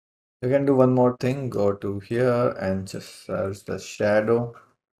You can do one more thing, go to here and just search the shadow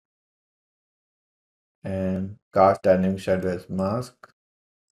and cast dynamic shadow as mask.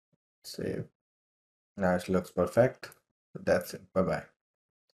 Save. Now it looks perfect. That's it. Bye bye.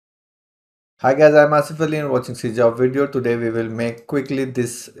 Hi guys, I'm Ashif Ali and watching CGHOW video. Today we will make quickly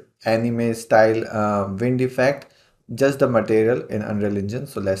this anime style wind effect, just the material in Unreal Engine.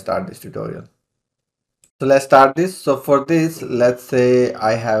 So let's start this tutorial. So let's start this. So for this, let's say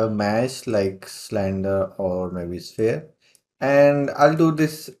I have a mesh like slender or maybe sphere, and I'll do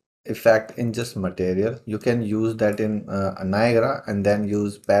this effect in just material. You can use that in Niagara and then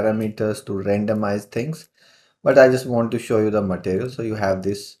use parameters to randomize things. But I just want to show you the material. So you have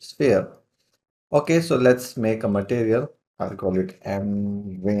this sphere. Okay, so let's make a material. I'll call it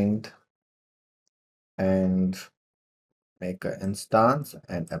M wind and make an instance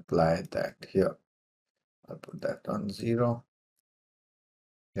and apply that here. I'll put that on 0.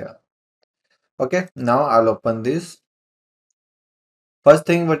 Yeah. Okay, now I'll open this. First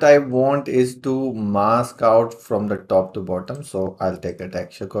thing what I want is to mask out from the top to bottom. So I'll take a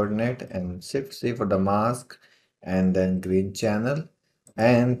texture coordinate and Shift C for the mask and then green channel.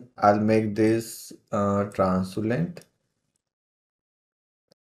 And I'll make this translucent.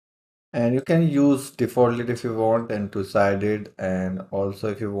 And you can use default if you want and two-sided. And also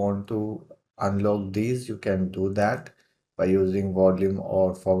if you want to unlock these, you can do that by using volume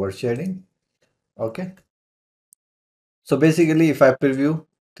or forward shading. Okay. So basically, if I preview,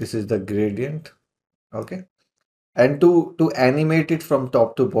 this is the gradient. Okay. And to animate it from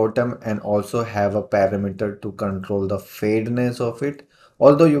top to bottom and also have a parameter to control the fadeness of it.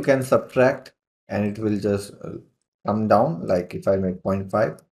 Although you can subtract and it will just come down. Like if I make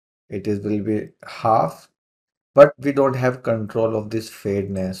 0.5, it is will be half, but we don't have control of this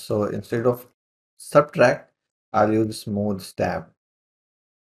fadeness. So instead of subtract, I'll use Smoothstep.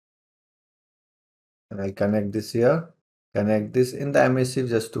 And I connect this here, connect this in the emissive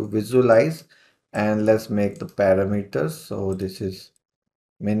just to visualize. And let's make the parameters. So this is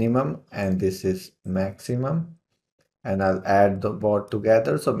minimum and this is maximum. And I'll add the both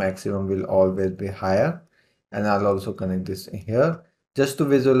together. So maximum will always be higher. And I'll also connect this here just to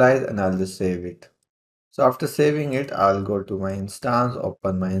visualize and I'll just save it. So after saving it, I'll go to my instance,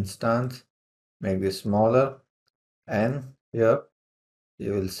 open my instance, make this smaller. And here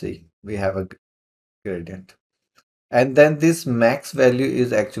you will see we have a gradient. And then this max value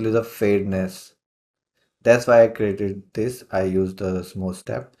is actually the fadeness. That's why I created this. I used the smooth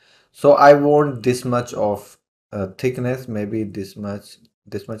step. So I want this much of thickness, maybe this much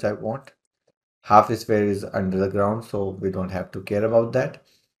I want. Half is where is under the ground, so we don't have to care about that.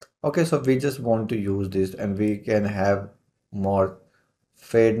 Okay, so we just want to use this and we can have more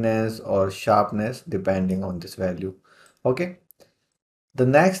fadeness or sharpness depending on this value. Okay, the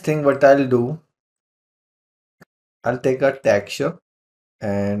next thing what I'll do, I'll take a texture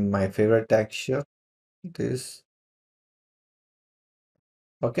and my favorite texture, this.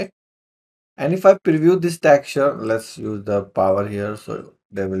 Okay. And if I preview this texture, let's use the power here so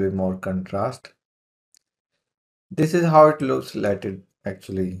there will be more contrast. This is how it looks. Let it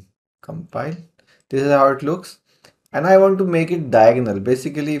actually compile. This is how it looks. And I want to make it diagonal.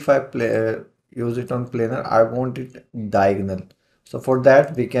 Basically, if I use it on planar, I want it diagonal. So for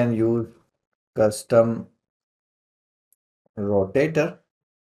that, we can use custom rotator.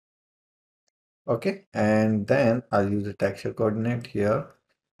 Okay. And then I'll use the texture coordinate here.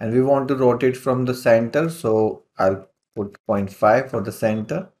 And we want to rotate from the center. So I'll put 0.5 for the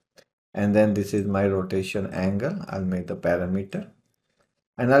center. And then this is my rotation angle. I'll make the parameter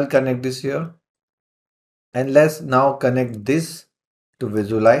and I'll connect this here. And let's now connect this to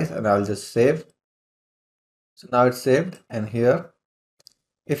visualize and I'll just save. So now it's saved. And here,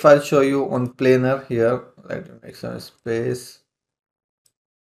 if I'll show you on planar here, let me make some space.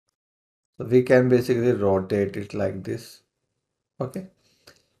 So we can basically rotate it like this. Okay.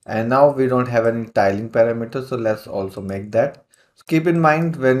 And now we don't have any tiling parameters. So let's also make that. So keep in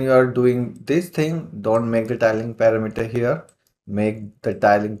mind when you are doing this thing, don't make the tiling parameter here. Make the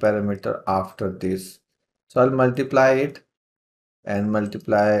tiling parameter after this. So I'll multiply it and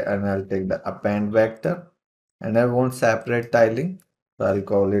multiply and I'll take the append vector and I want separate tiling. So I'll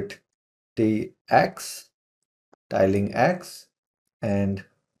call it TX, tiling X and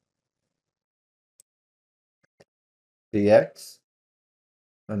TX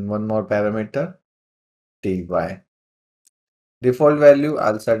and one more parameter TY. Default value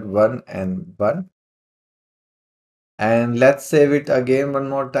I'll set 1 and 1. And let's save it again one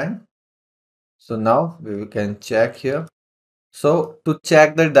more time. So now we can check here. So to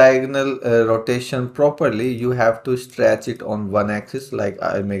check the diagonal rotation properly, you have to stretch it on one axis. Like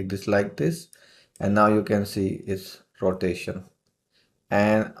I make this like this, and now you can see its rotation.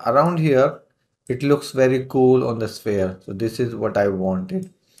 And around here, it looks very cool on the sphere. So this is what I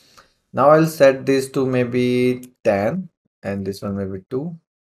wanted. Now I'll set this to maybe 10, and this one maybe 2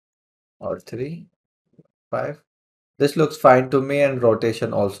 or 3, 5. This looks fine to me, and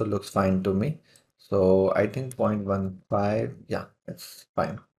rotation also looks fine to me. So I think 0.15, yeah, it's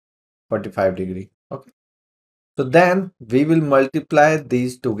fine. 45 degree. Okay. So then we will multiply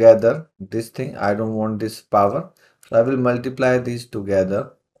these together. This thing, I don't want this power. So I will multiply these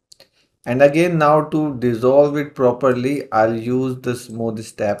together. And again, now to dissolve it properly, I'll use the smooth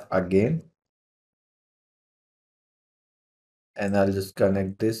step again. And I'll just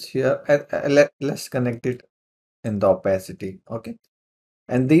connect this here. And let's connect it in the opacity. Okay.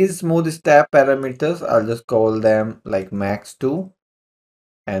 And these smooth step parameters, I'll just call them like max 2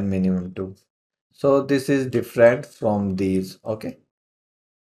 and minimum 2. So this is different from these. Okay.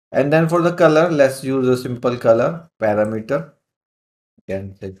 And then for the color, let's use a simple color parameter.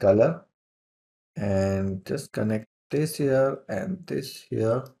 Again, the color, and just connect this here and this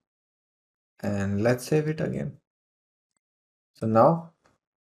here, and let's save it again. So now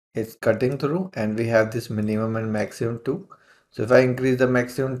it's cutting through, and we have this minimum and maximum too. So if I increase the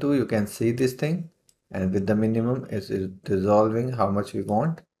maximum too, you can see this thing, and with the minimum it's dissolving how much we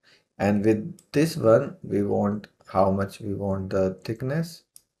want, and with this one we want how much we want the thickness.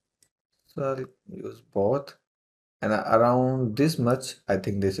 So I'll use both, and around this much I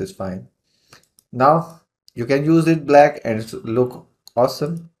think this is fine. Now you can use it black and look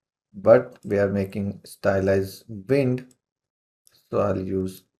awesome, but we are making stylized wind, so I'll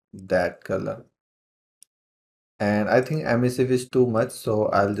use that color. And I think emissive is too much, so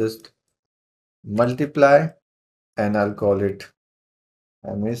I'll just multiply and I'll call it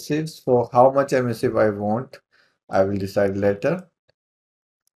emissive. So how much emissive I want, I will decide later.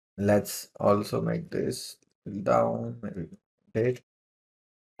 Let's also make this down, maybe 8.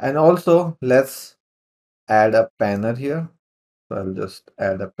 And also let's add a panner here. So I'll just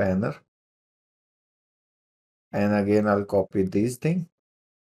add a panner. And again, I'll copy this thing,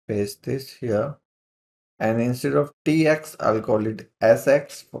 paste this here. And instead of TX, I'll call it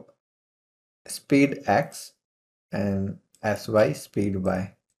SX for speed X and SY speed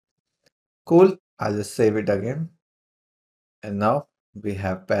Y. Cool. I'll just save it again. And now we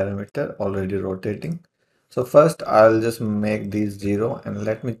have parameter already rotating. So first I'll just make these 0 and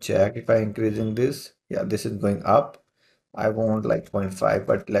let me check if I increasing this. Yeah, this is going up. I want like 0.5,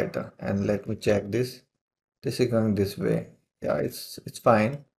 but later. And let me check this. This is going this way. Yeah, it's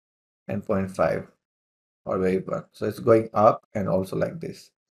fine. And 0.5 or very 1. So it's going up and also like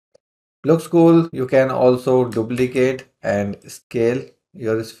this. Looks cool. You can also duplicate and scale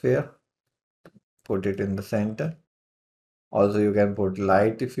your sphere. Put it in the center. Also, you can put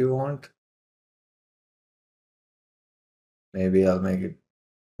light if you want. Maybe I'll make it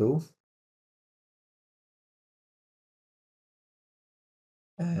 2.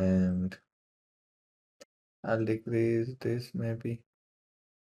 And I'll decrease this maybe.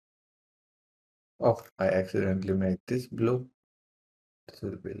 Oh, I accidentally made this blue. This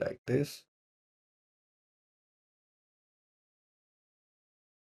will be like this.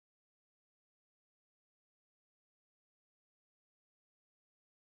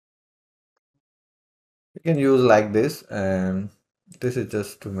 You can use like this, and this is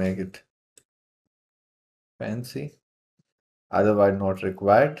just to make it fancy. Otherwise, not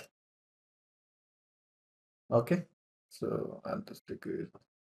required. Okay, so I'll just decrease.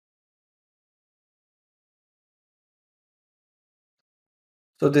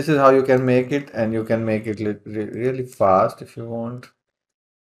 So this is how you can make it, and you can make it really fast if you want.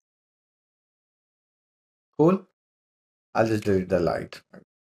 Cool. I'll just delete the light.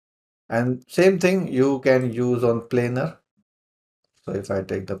 And same thing you can use on planar. So if I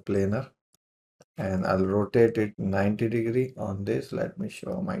take the planar and I'll rotate it 90 degree on this, let me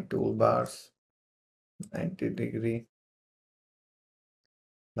show my toolbars. 90 degree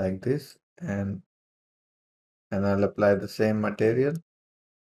like this, and I'll apply the same material.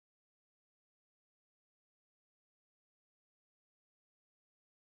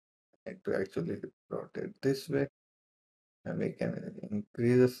 To actually rotate this way, and we can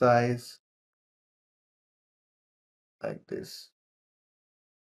increase the size like this.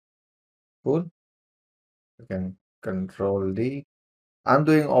 Cool. You can control D. I'm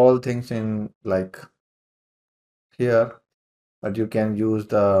doing all things in like here, but you can use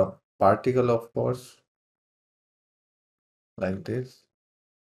the particle, of course, like this.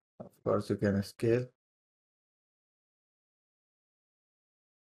 Of course, you can scale.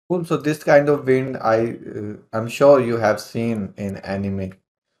 Cool. So this kind of wind, I'm sure you have seen in anime.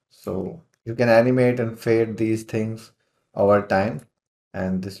 So you can animate and fade these things over time,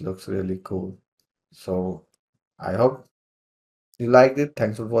 and this looks really cool. So I hope you liked it.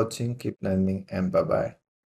 Thanks for watching. Keep learning, and bye bye.